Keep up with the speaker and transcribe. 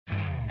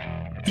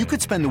You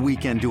could spend the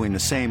weekend doing the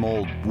same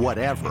old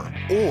whatever,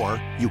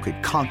 or you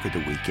could conquer the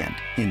weekend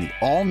in the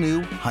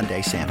all-new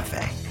Hyundai Santa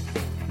Fe.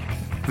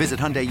 Visit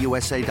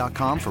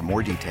HyundaiUSA.com for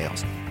more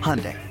details.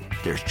 Hyundai,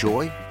 there's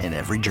joy in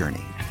every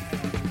journey.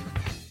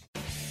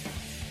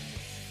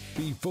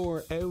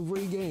 Before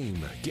every game,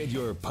 get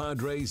your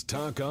Padres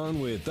talk on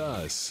with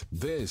us.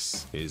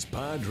 This is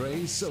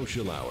Padres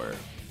Social Hour.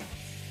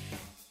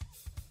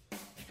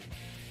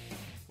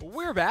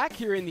 We're back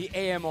here in the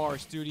AMR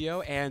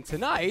studio, and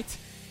tonight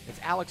it's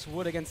Alex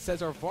Wood against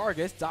Cesar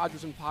Vargas,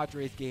 Dodgers and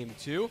Padres Game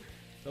 2.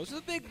 Those are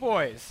the big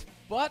boys,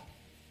 but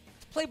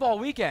it's play ball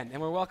weekend,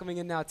 and we're welcoming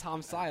in now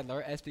Tom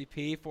Seidler,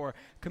 SVP for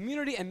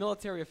Community and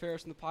Military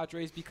Affairs from the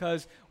Padres,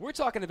 because we're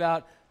talking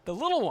about the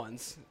little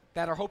ones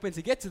that are hoping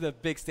to get to the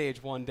big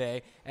stage one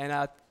day. And,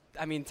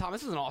 Tom,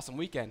 this is an awesome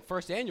weekend.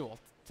 First annual.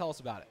 Tell us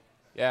about it.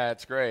 Yeah,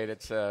 it's great.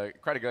 It's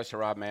credit goes to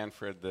Rob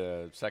Manfred,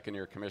 the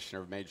second-year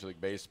commissioner of Major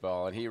League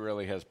Baseball, and he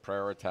really has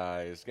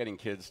prioritized getting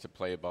kids to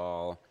play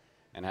ball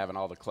and having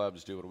all the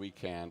clubs do what we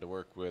can to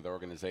work with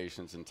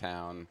organizations in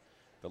town,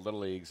 the Little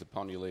Leagues, the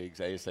Pony Leagues,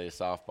 ASA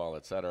softball,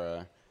 et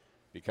cetera,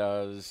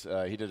 because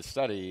he did a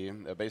study,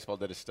 baseball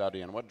did a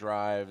study on what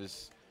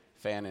drives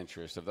fan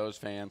interest of those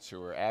fans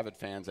who are avid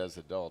fans as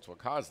adults. What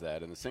caused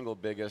that? And the single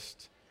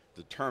biggest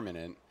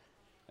determinant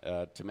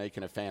to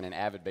making a fan an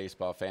avid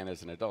baseball fan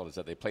as an adult is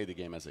that they played the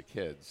game as a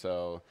kid.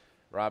 So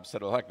Rob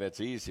said, well, heck,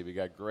 that's easy. We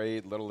got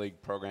great Little League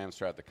programs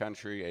throughout the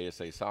country,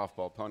 ASA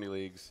softball, Pony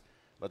Leagues.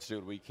 Let's do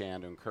what we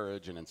can to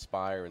encourage and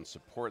inspire and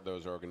support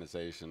those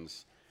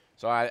organizations.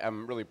 So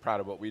I'm really proud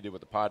of what we did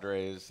with the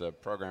Padres, a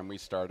program we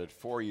started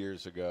 4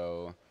 years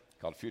ago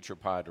called Future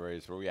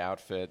Padres, where we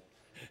outfit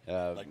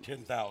like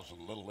 10,000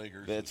 Little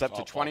Leaguers. It's up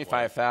to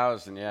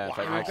 25,000, yeah.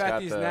 Wow. We've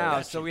got these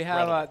now. So we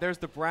have, there's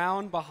the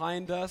brown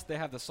behind us. They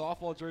have the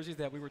softball jerseys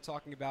that we were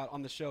talking about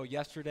on the show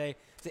yesterday.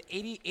 Is it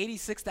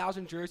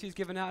 86,000 jerseys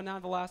given out now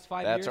in the last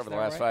 5 years? That's over the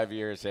last 5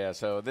 years, yeah.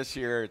 So this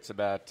year it's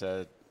about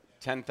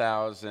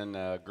 10,000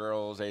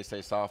 girls, ASA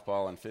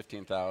softball, and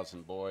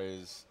 15,000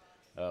 boys,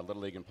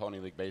 Little League and Pony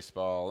League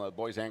baseball,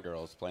 boys and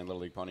girls playing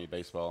Little League Pony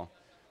baseball.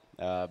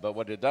 But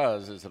what it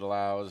does is it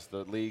allows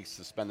the leagues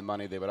to spend the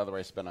money they would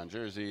otherwise spend on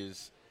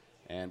jerseys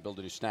and build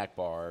a new snack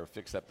bar, or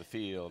fix up the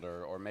field,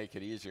 or make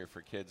it easier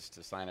for kids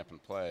to sign up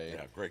and play.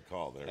 Yeah, great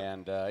call there.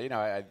 And,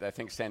 I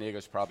think San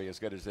Diego's probably as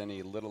good as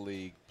any Little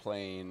League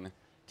playing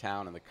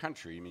town in the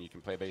country. I mean, you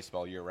can play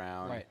baseball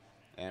year-round. Right.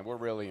 And we're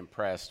really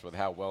impressed with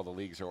how well the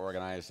leagues are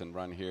organized and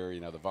run here. You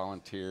know, the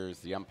volunteers,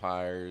 the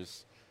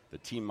umpires, the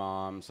team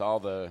moms, all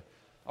the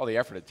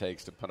effort it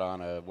takes to put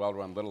on a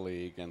well-run Little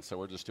League. And so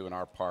we're just doing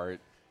our part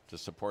to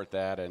support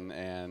that.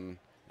 And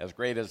as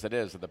great as it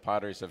is that the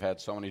Padres have had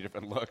so many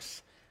different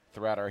looks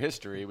throughout our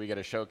history, we get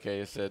to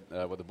showcase it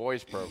with the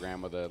boys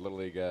program, with the Little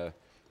League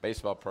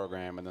baseball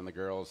program, and then the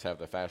girls have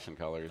the fashion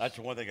colors. That's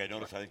the one thing I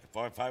noticed. I think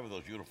five of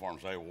those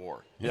uniforms I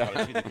wore. Yeah.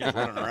 I see the kids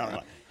running around. I'm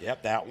like,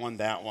 yep, that one.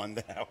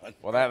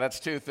 Well, that's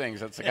two things.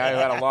 That's a guy who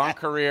had a long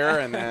career,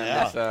 and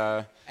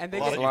then and they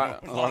a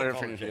lot of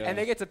different. And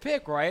they get to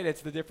pick, right?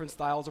 It's the different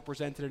styles are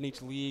presented in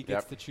each league. Yep.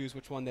 It's to choose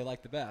which one they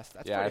like the best.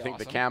 That's I pretty think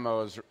awesome. the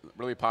camo is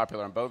really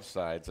popular on both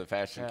sides. The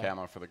fashion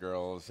camo for the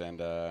girls and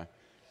the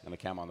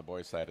camo on the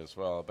boys' side as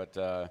well.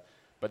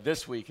 But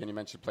this weekend, you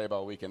mentioned play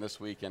ball weekend. This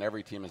weekend,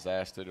 every team is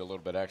asked to do a little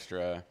bit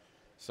extra.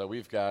 So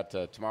we've got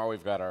tomorrow.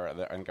 We've got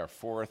our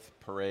fourth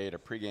parade, a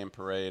pregame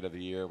parade of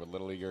the year with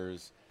Little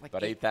Leaguers. Like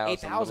about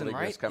 8,000 Little Leaguers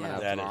right? coming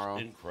out that tomorrow.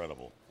 That is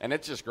incredible. And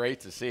it's just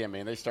great to see. I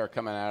mean, they start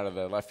coming out of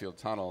the left field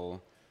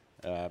tunnel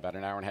about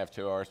an hour and a half,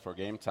 2 hours before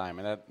game time,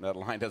 and that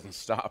line doesn't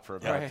stop for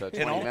about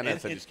 20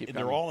 minutes. They just keep coming.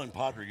 They're all in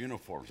Padre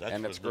uniforms.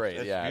 That's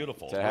great. That's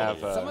beautiful. To have,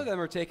 some of them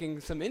are taking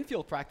some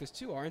infield practice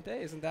too, aren't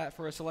they? Isn't that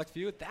for a select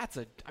few? That's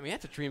a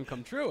dream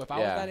come true. If I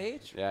was that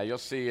age. Yeah, you'll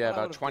see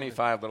about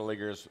 25 Little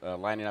Leaguers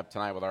lining up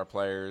tonight with our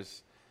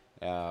players.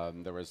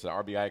 There was the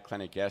RBI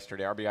clinic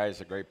yesterday. RBI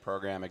is a great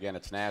program. Again,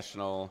 it's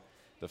national.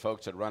 The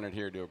folks that run it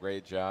here do a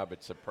great job.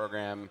 It's a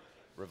program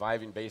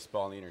reviving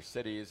baseball in the inner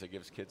cities. It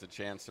gives kids a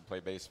chance to play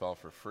baseball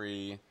for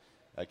free.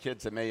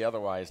 Kids that may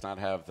otherwise not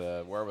have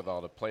the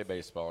wherewithal to play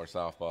baseball or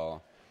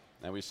softball.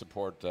 And we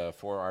support 4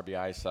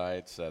 RBI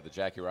sites, the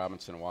Jackie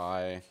Robinson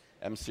Y,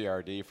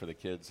 MCRD for the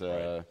kids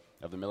of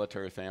the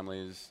military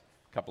families,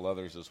 a couple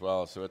others as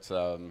well. So it's,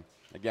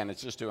 again,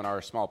 it's just doing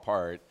our small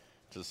part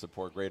to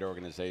support great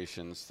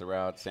organizations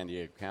throughout San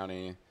Diego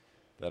County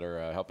that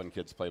are helping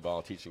kids play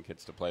ball, teaching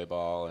kids to play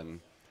ball. And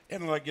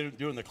like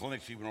doing the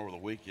clinics even over the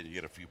weekend, you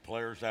get a few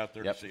players out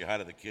there to say hi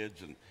to the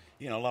kids. And,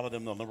 a lot of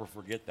them, they'll never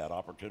forget that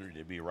opportunity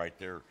to be right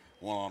there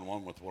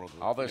one-on-one with one of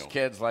the all those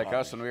kids like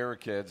us when we were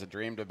kids that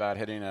dreamed about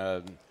hitting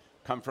a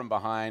come from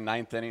behind,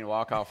 ninth inning,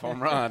 walk-off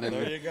home run.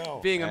 There you go.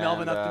 Being a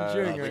Melvin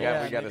Upton Jr. We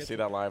got to see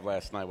that live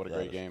last night. What a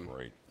great game.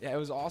 Great. Yeah, it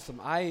was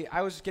awesome.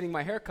 I was just getting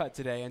my hair cut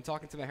today and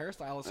talking to my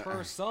hairstylist.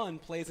 Her son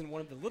plays in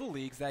one of the little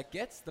leagues that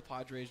gets the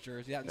Padres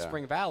jersey out in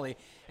Spring Valley,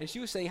 and she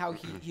was saying how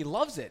he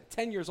loves it.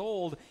 10 years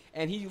old,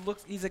 and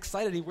he's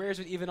excited. He wears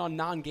it even on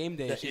non-game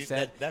days. She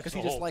said because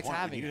he just likes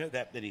having it. You have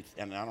that many,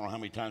 and I don't know how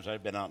many times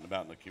I've been out and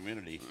about in the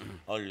community.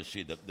 I'll either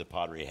see the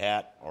Padre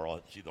hat, or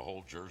I'll see the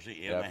whole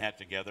jersey and the hat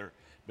together.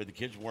 But the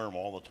kids wear them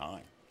all the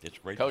time. It's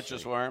great.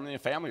 Coaches wear them, the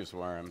families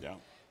wear them. Yeah.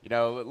 You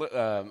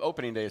know,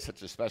 opening day is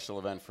such a special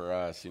event for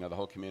us. You know, the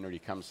whole community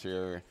comes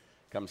here,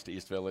 comes to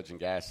East Village and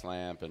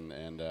Gaslamp,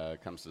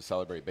 and comes to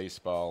celebrate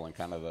baseball and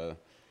kind of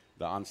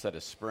the onset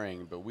of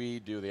spring. But we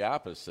do the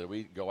opposite.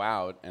 We go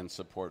out and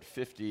support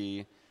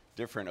 50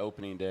 different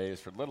opening days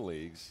for Little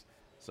Leagues.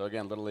 So,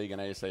 again, Little League and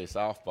ASA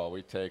softball,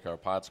 we take our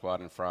pod squad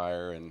and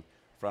Friar and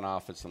front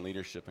office and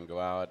leadership and go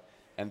out.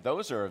 And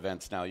those are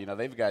events now. You know,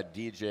 they've got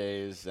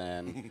DJs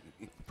and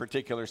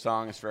particular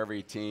songs for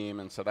every team.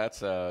 And so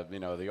that's,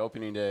 the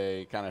opening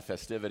day kind of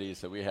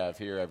festivities that we have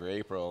here every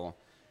April.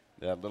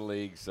 Little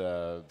Leagues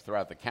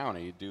throughout the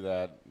county do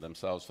that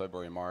themselves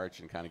February,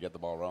 March, and kind of get the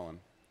ball rolling.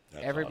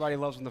 That's Everybody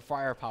loves when the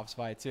Friar pops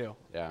by, too.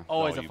 Yeah.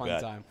 Always a fun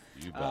bet. time.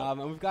 You bet.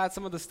 And we've got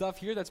some of the stuff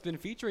here that's been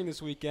featuring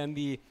this weekend.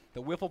 The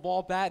wiffle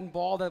ball bat and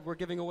ball that we're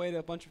giving away to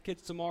a bunch of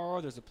kids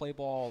tomorrow. There's a play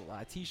ball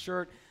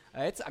T-shirt.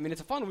 It's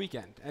a fun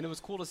weekend, and it was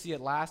cool to see it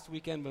last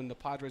weekend when the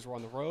Padres were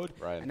on the road,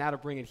 and now to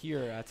bring it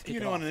here to kick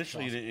it off. And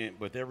initially,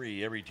 with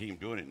every team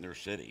doing it in their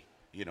city,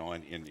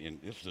 and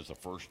this is the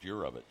first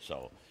year of it,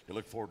 so you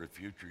look forward to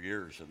future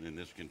years and then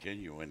this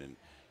continuing and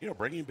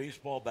bringing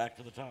baseball back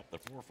to the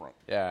forefront.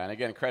 Yeah, and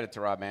again, credit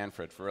to Rob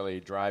Manfred for really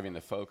driving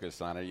the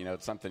focus on it. You know,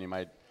 it's something you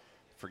might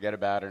forget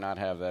about or not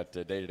have that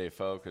day-to-day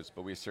focus,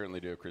 but we certainly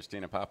do.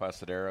 Christina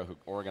Papasadero, who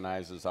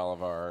organizes all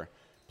of our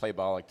play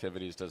ball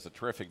activities, does a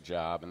terrific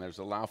job, and there's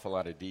an awful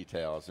lot of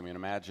details. I mean,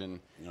 imagine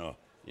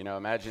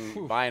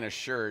buying a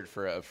shirt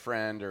for a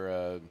friend or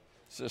a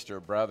sister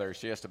or brother.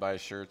 She has to buy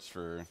shirts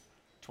for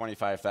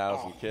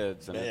 25,000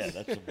 kids, and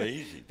that's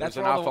amazing. There's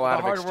an awful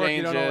lot of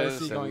exchanges.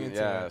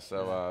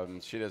 So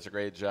she does a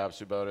great job.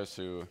 Sue Bodas,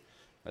 who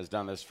has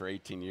done this for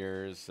 18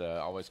 years,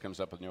 always comes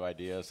up with new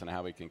ideas on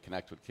how we can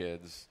connect with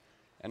kids.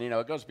 And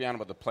it goes beyond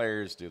what the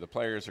players do. The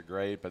players are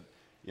great, but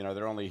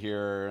they're only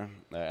here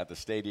at the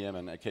stadium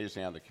and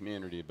occasionally out in the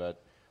community,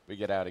 but we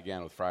get out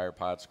again with Friar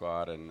Pod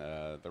Squad and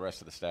the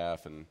rest of the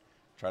staff and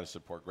try to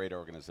support great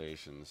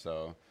organizations.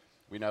 So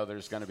we know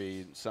there's going to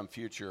be some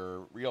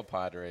future real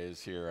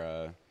Padres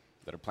here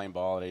that are playing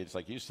ball at age,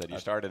 like you said, you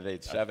started at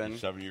age 7.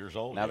 7 years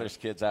old. Now there's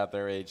kids out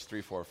there age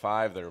 3, 4,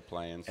 5 that are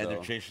playing. And they're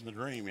chasing the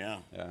dream, Yeah,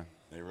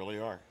 they really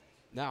are.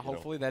 Now,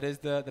 hopefully that is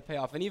the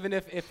payoff. And even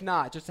if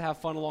not, just to have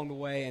fun along the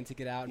way and to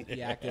get out and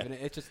be active. And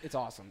it's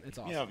awesome. It's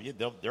awesome.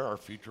 Yeah, they're our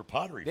future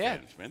Padre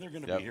fans, man. They're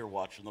going to be here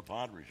watching the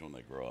Padres when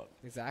they grow up.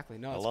 Exactly.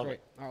 No, it's love great.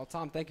 it. All right, well,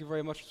 Tom, thank you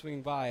very much for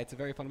swinging by. It's a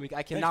very fun week.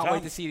 I cannot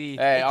wait to see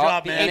the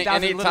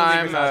 8,000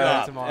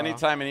 Little tomorrow.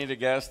 Anytime you need a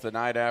guest, the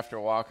night after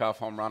walk-off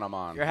home run, I'm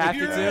on. You're happy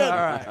to? All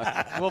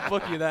right. We'll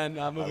book you then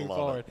moving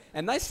forward.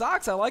 And nice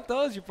socks. I like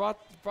those. You brought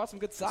some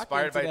good socks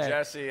Inspired by today.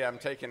 Jesse. I'm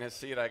taking his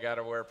seat. I got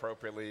to wear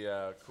appropriately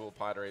cool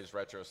Padres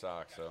retro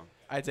socks. So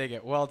I take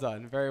it. Well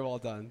done. Very well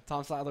done.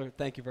 Tom Seidler,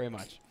 thank you very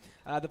much.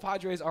 The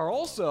Padres are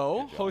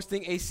also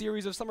hosting a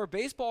series of summer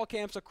baseball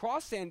camps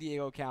across San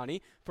Diego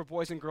County for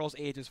boys and girls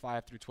ages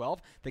 5 through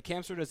 12. The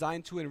camps are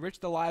designed to enrich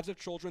the lives of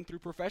children through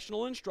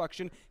professional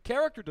instruction,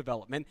 character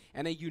development,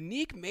 and a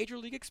unique major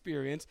league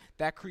experience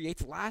that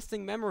creates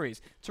lasting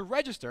memories. To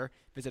register,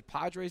 visit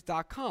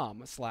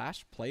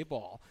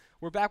Padres.com/playball.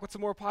 We're back with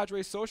some more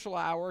Padres Social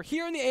Hour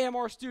here in the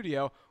AMR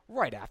studio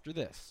right after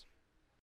this.